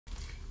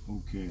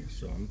Okay,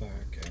 so I'm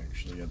back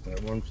actually at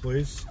that one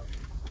place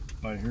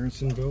by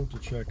Harrisonville to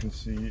check and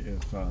see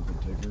if the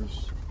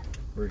diggers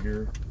were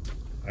here.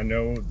 I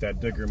know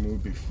that digger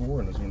moved before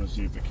and I just want to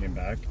see if it came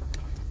back.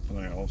 And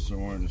I also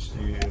wanted to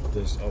see if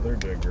this other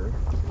digger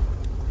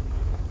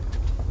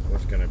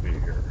was going to be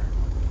here.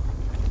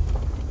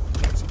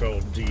 It's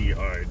spelled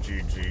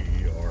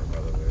D-I-G-G-E-R, by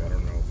the way. I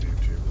don't know if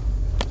YouTube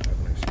have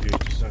an excuse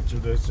to censor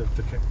this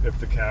if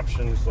the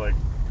captions like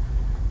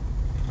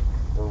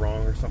were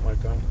wrong or something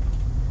like that.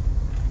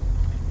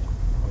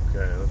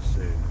 Okay, let's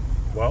see.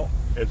 Well,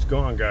 it's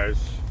gone, guys.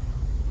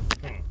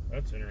 Huh,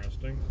 that's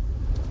interesting.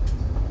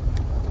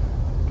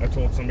 I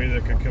told somebody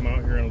that could come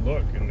out here and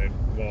look, and they,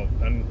 well,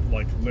 I didn't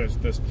like list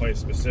this place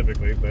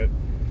specifically, but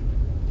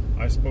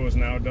I suppose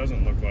now it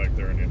doesn't look like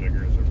there are any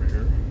diggers over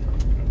here.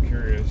 I'm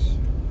curious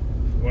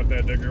what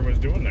that digger was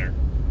doing there,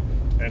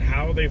 and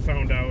how they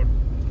found out,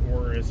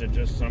 or is it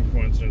just some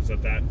coincidence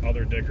that that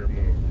other digger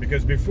moved?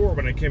 Because before,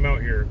 when I came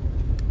out here,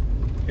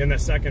 in the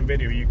second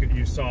video,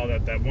 you saw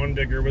that that one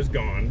digger was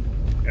gone,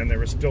 and there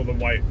was still the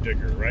white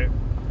digger, right?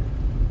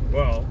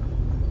 Well,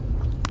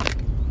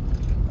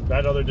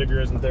 that other digger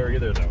isn't there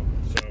either, though.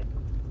 So,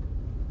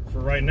 for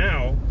right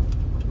now,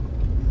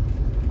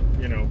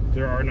 you know,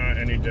 there are not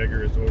any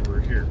diggers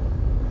over here.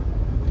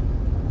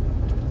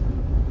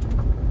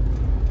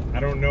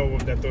 I don't know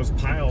that those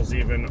piles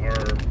even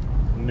are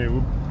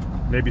new.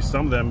 Maybe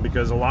some of them,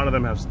 because a lot of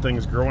them have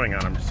things growing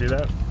on them. See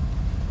that?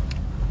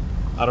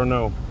 I don't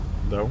know,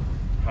 though,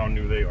 how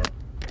new they are.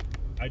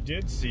 I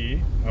did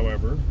see,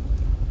 however,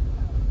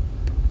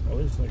 oh,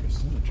 there's like a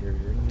cemetery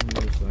here. I didn't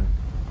notice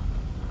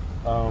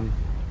that.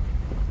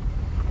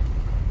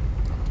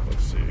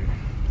 Let's see.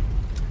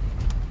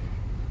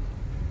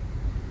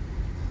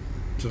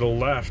 To the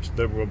left,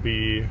 there will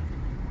be,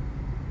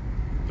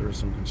 there's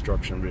some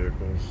construction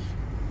vehicles,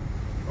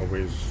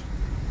 always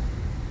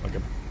like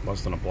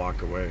less than a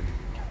block away.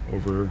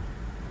 Over,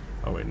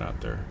 oh wait,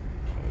 not there.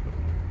 A little bit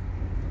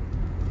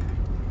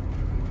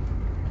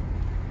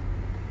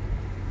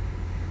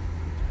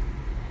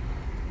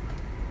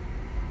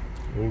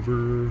more.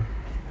 Over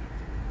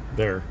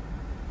there.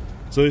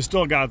 So they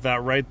still got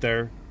that right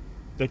there.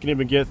 They can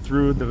even get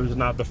through. There's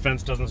not, the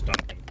fence doesn't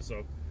stop them.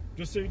 So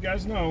just so you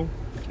guys know,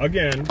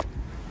 again,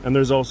 and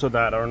there's also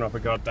that, I don't know if I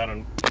got that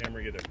on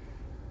camera either.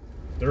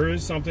 There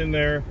is something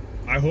there.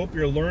 I hope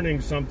you're learning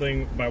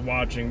something by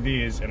watching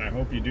these, and I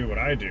hope you do what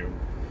I do,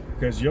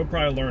 because you'll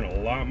probably learn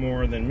a lot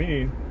more than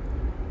me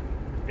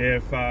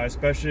if,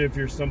 especially if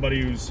you're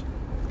somebody who's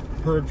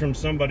heard from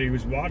somebody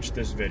who's watched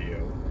this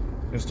video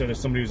instead of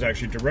somebody who's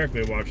actually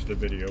directly watched the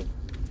video.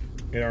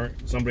 You know,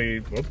 somebody,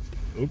 whoop,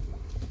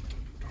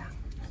 darn,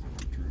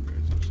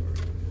 I'm sorry.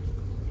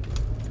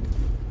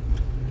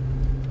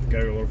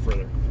 Gotta go a little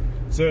further.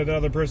 So the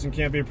other person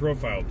can't be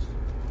profiled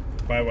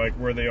by like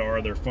where they are,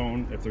 their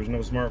phone, if there's no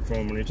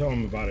smartphone when you tell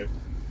them about it.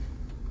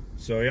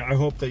 So yeah, I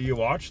hope that you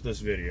watch this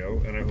video,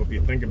 and I hope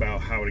you think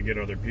about how to get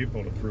other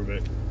people to prove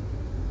it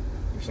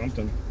or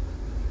something.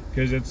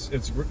 Because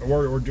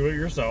or do it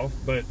yourself,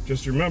 but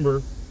just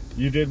remember,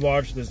 you did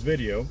watch this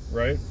video,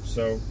 right?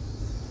 So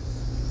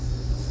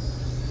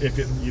if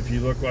you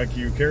look like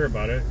you care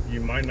about it,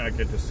 you might not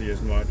get to see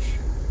as much,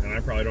 and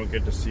I probably don't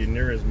get to see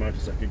near as much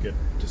as I could get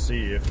to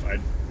see if I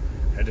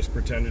just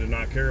pretended to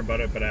not care about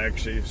it, but I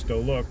actually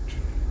still looked.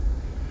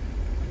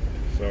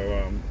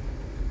 So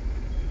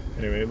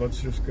anyway,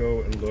 let's just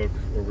go and look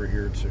over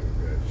here too,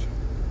 guys.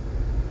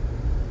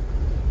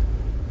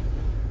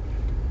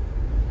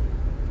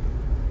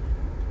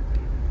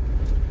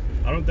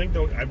 I don't think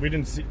though, I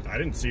didn't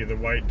see the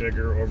white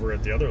digger over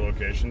at the other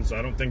location, so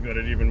I don't think that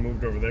it even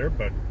moved over there,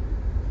 but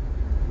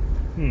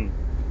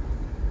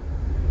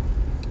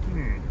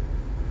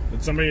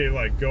did somebody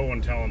like go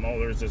and tell them, oh,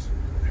 there's this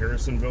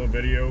Harrisonville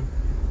video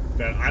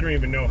that I don't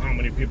even know how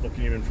many people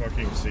can even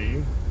fucking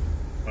see,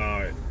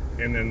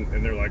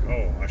 and they're like,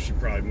 oh, I should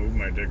probably move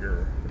my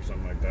digger or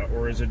something like that?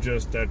 Or is it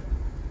just that,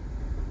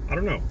 I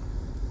don't know.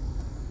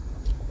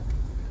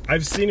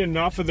 I've seen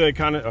enough of the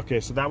kind of, okay,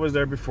 so that was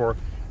there before.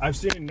 I've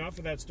seen enough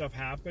of that stuff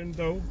happen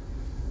though,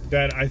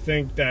 that I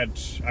think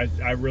that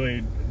I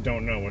really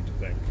don't know what to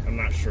think. I'm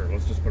not sure,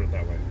 let's just put it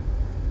that way,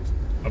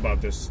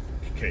 about this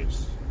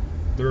case.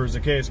 There was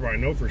a case where I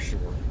know for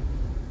sure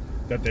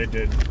that they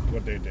did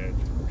what they did,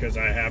 because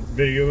I have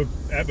video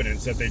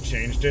evidence that they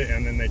changed it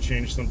and then they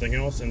changed something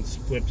else and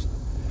flipped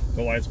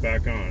the lights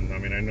back on. I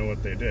mean, I know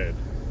what they did.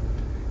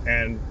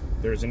 And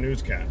there's a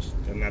newscast,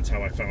 and that's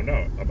how I found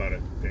out about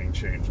it being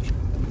changed.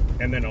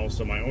 And then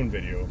also my own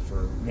video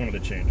for one of the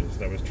changes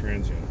that was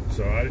transient.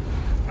 So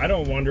I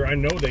don't wonder, I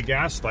know they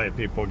gaslight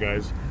people,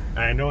 guys, and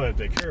I know that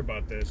they care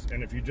about this,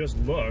 and if you just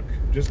look,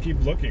 just keep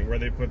looking where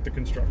they put the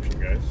construction,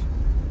 guys.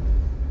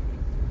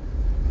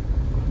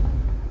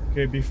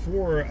 Okay,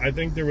 before, I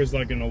think there was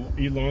like an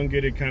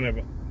elongated kind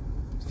of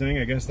thing.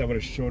 I guess that would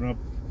have shown up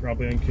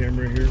probably on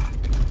camera here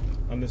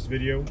on this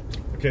video.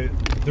 Okay,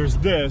 there's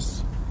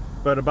this,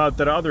 but about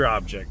that other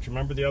object.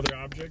 Remember the other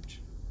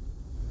object?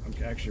 I'm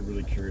actually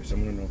really curious.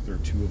 I'm gonna know if there are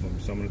two of them,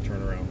 so I'm gonna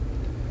turn around.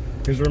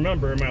 Because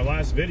remember, in my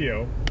last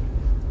video,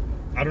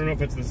 I don't know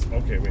if it's this.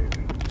 Okay, wait.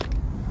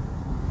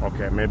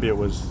 Okay, maybe it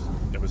was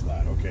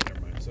that. Okay,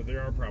 never mind. So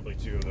there are probably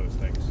two of those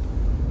things.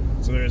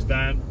 So there's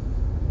that.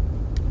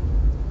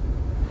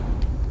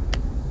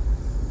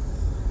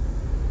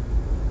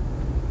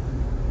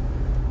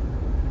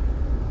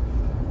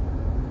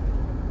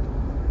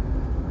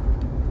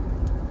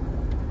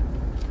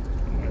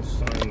 Nice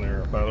sign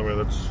there. By the way,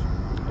 that's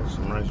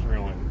some nice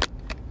railing.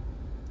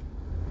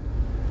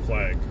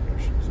 Flag,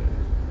 I should say.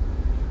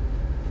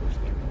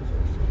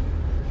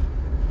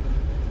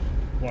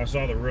 Well, I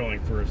saw the railing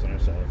first, and I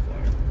saw the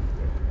flag.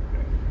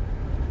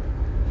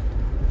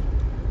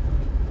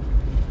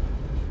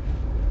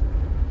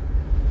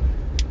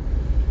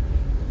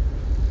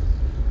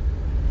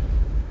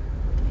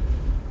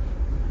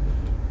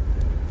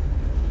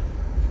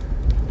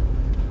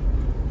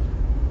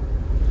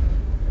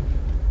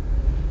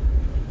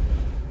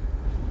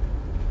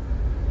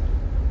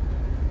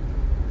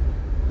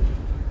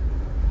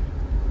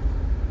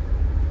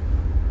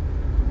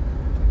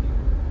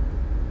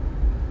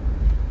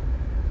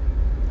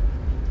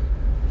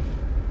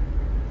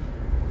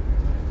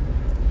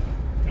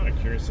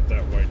 Curious if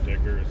that white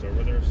digger is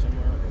over there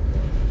somewhere or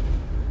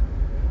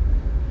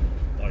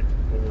what. Like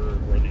over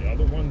where the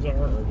other ones are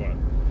or what.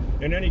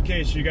 In any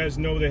case, you guys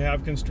know they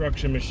have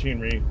construction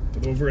machinery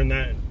over in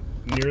that,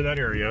 near that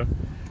area.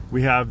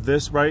 We have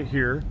this right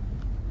here,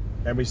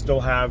 and we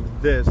still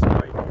have this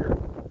right here.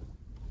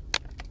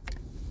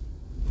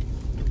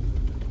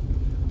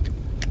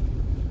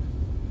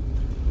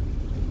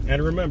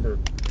 And remember,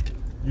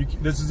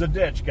 this is a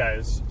ditch,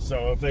 guys.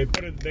 So if they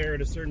put it there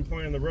at a certain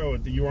point on the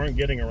road, you aren't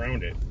getting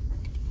around it.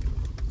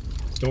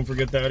 Don't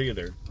forget that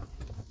either.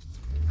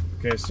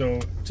 Okay, so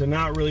to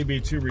not really be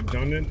too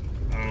redundant,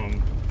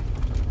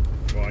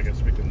 well, I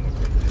guess we can look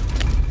over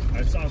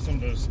here. I saw some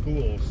of those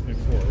spools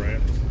before,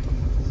 right?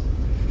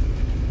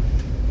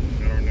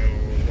 I don't know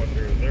what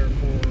they're there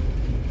for.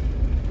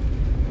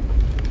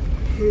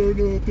 I don't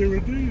know if they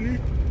were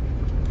needed.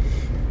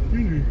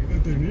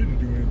 If they need to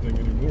do anything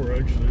anymore,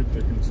 actually. If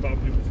they can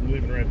stop people from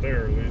leaving right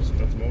there, at least.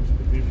 That's most of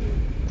the people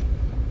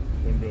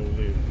wouldn't be able to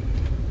leave.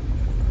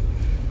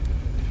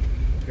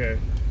 Okay.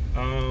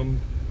 I'm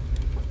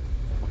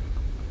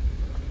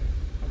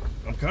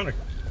kind of,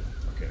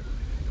 okay,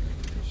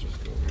 let's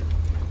just go here.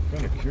 I'm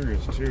kind of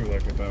curious too,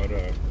 like about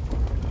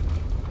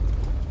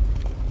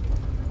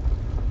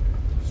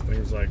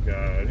things like,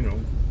 you know,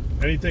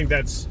 anything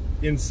that's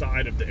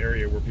inside of the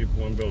area where people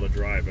won't be able to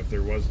drive, if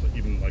there was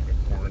even like a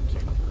quarantine,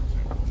 for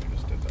example. We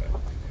just did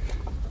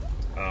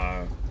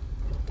that.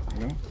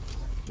 You know,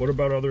 what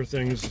about other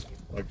things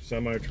like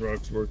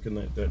semi-trucks working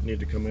that need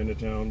to come into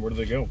town? Where do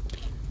they go?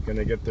 Can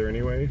they get there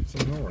anyway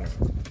somehow or not?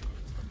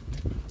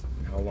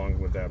 How long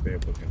would that be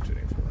able to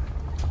continue for?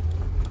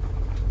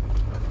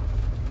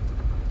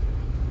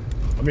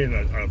 I mean,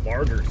 a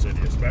larger city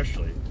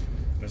especially,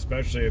 and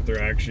especially if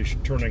they're actually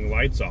turning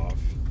lights off,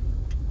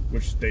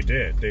 which they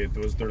did.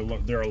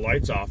 There are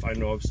lights off. I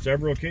know of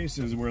several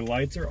cases where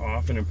lights are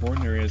off in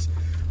important areas.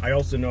 I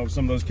also know of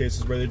some of those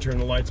cases where they turn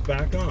the lights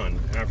back on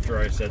after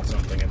I said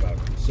something about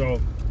it.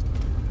 So,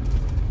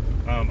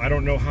 I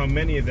don't know how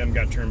many of them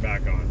got turned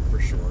back on for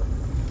sure.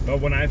 But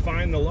when I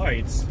find the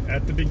lights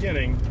at the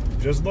beginning,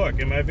 just look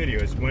in my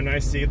videos. When I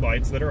see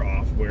lights that are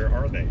off, where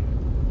are they?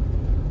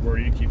 Where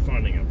do you keep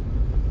finding them?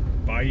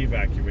 By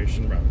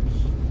evacuation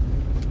routes.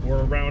 Or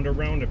around a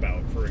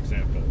roundabout, for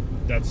example.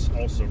 That's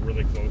also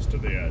really close to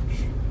the edge.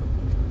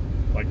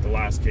 Like the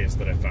last case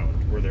that I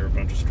found, where there were a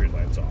bunch of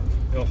streetlights off.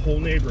 The whole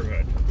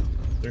neighborhood,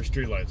 their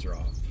streetlights are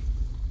off.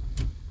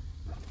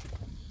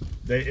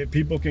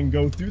 People can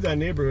go through that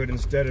neighborhood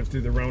instead of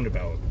through the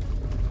roundabout.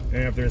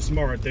 And if they're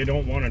smart, they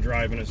don't want to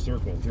drive in a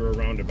circle through a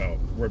roundabout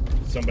where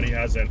somebody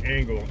has an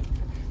angle,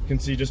 can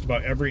see just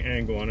about every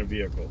angle on a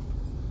vehicle.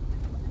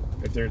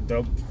 If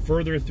the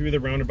further through the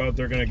roundabout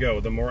they're going to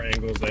go, the more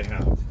angles they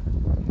have.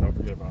 Don't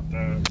forget about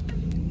that.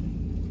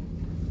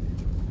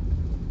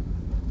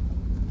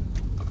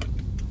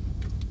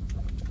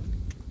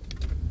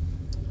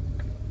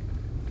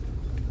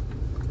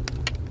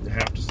 You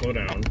have to slow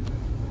down.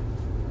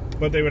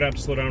 But they would have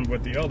to slow down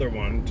with the other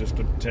one just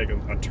to take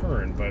a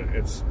turn, but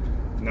it's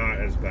not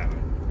as bad.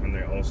 And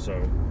they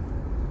also,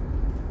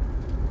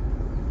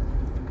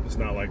 it's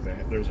not like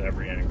there's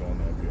every angle on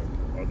that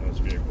vehicle, on those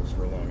vehicles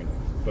for long enough.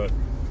 But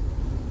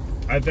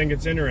I think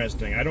it's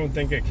interesting. I don't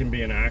think it can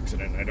be an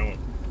accident.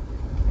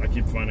 I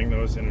keep finding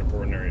those in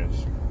important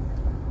areas.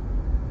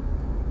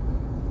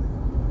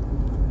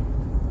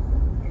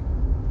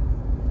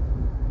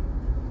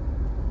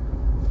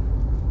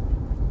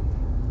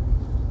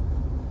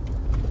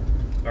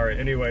 All right,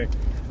 anyway,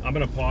 I'm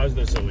gonna pause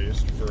this at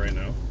least for right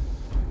now.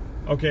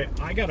 Okay,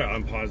 I gotta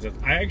unpause it.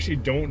 I actually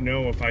don't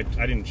know if I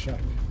didn't check.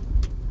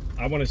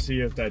 I want to see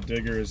if that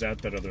digger is at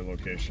that other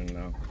location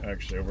now,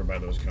 actually over by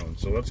those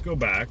cones. So let's go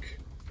back.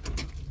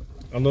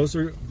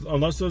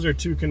 Unless those are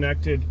two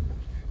connected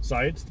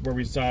sites where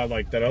we saw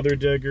like that other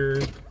digger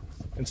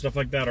and stuff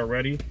like that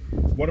already.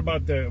 What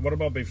about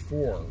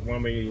before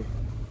when we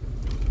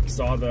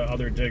saw the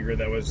other digger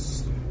that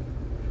was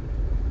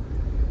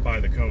by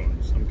the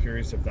cones. I'm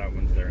curious if that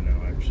one's there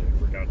now, actually. I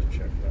forgot to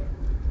check that.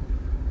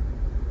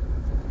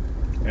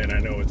 And I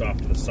know it's off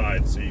to the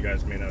side, so you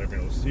guys may not have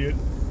been able to see it.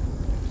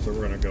 So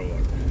we're gonna go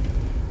look.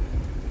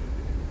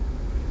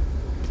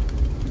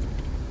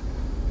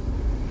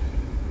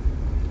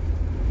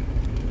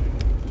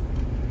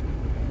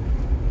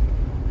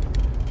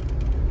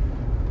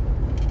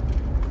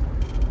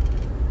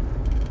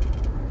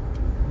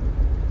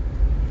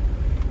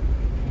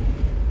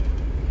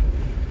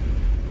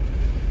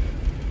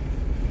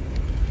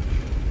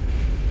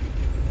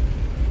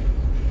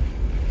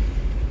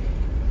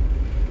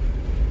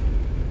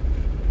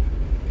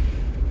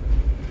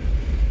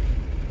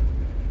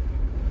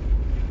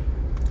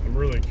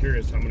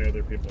 Curious how many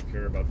other people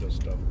care about this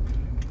stuff.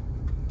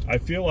 I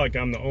feel like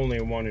I'm the only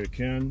one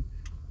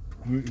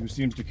who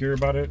seems to care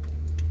about it,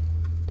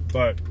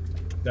 but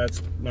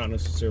that's not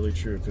necessarily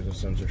true because of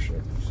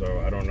censorship. So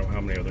I don't know how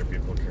many other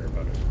people care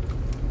about it.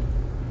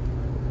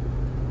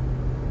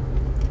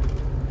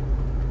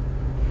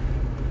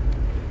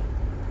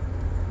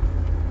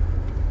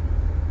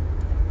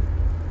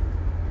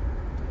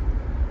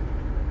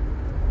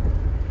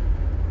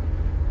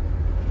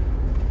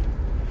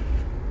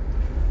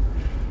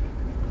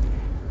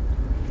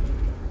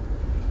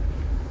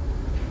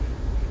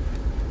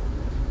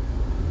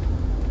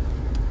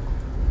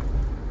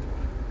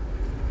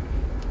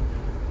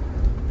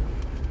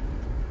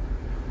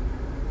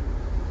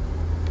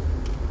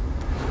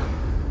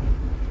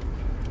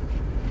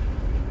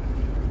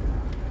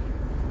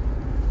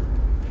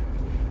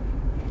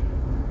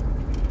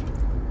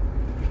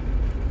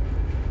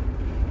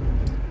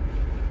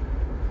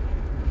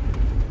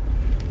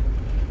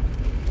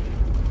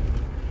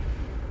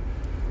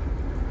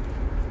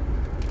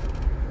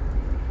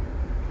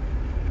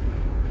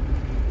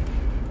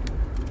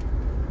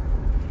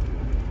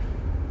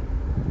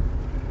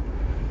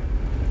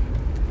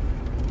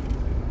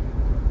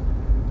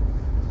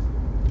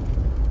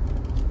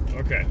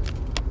 Okay,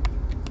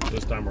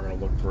 this time we're going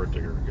to look for a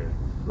digger. Okay,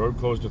 road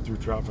closed to through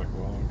traffic.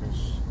 Well, I guess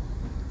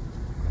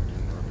I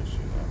didn't really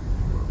see that.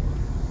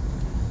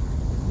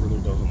 It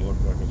really doesn't look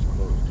like it's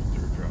closed to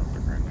through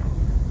traffic right now.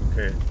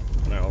 Okay,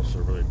 and I also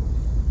really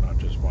not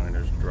just wanting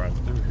to drive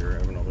through here. I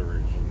have another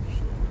reason.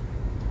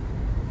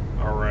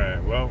 So. All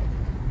right, well.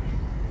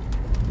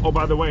 Oh,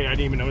 by the way, I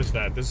didn't even notice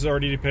that. This is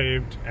already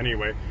depaved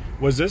anyway.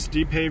 Was this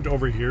depaved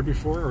over here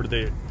before, or did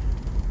they?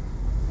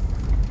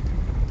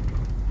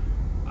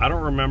 I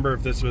don't remember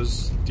if this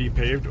was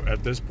depaved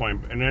at this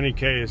point. In any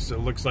case, it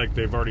looks like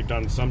they've already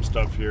done some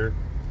stuff here,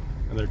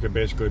 and there could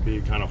basically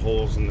be kind of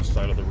holes in the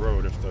side of the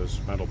road if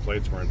those metal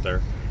plates weren't there.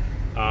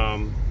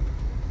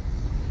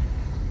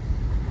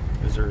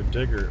 Is there a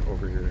digger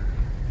over here?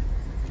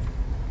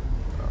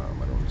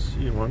 I don't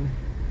see one.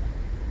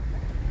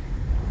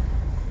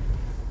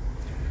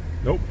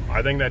 Nope,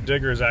 I think that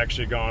digger is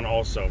actually gone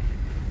also.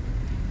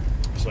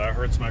 So that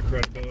hurts my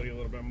credibility a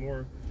little bit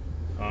more.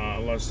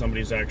 Unless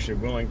somebody's actually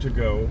willing to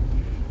go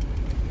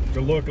to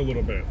look a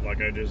little bit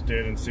like I just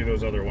did and see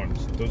those other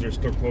ones. Those are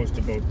still close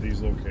to both these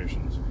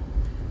locations.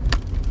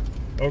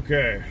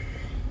 Okay.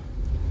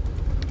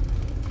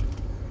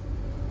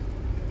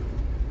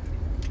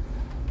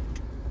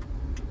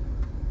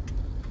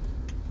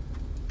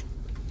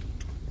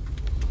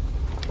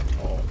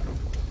 Oh,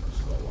 this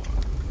is a lot.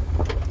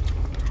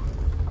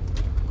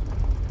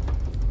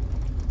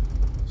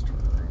 Let's turn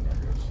around, I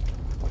guess.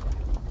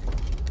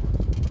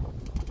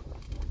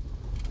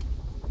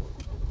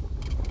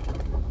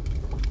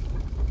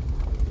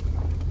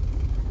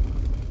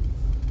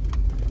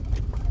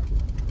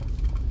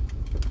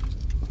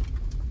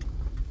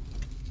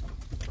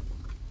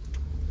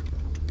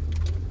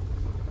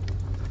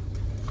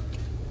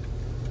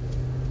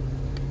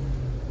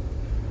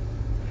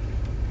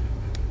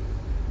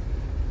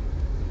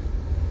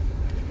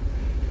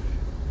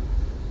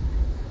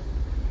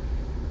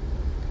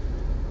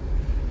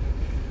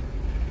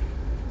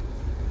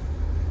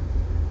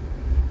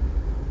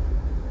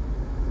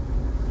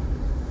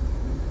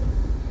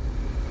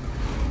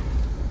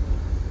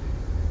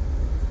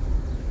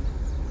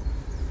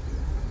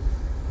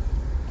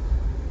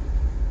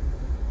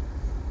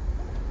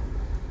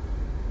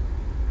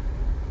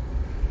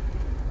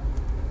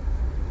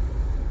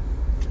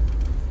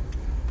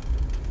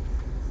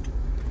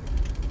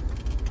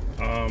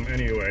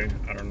 Anyway,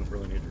 I don't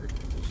really need to record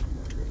this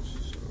anymore, guys,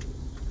 so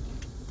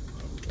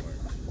I'm going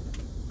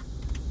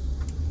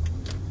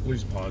to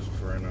please pause it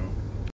for right now.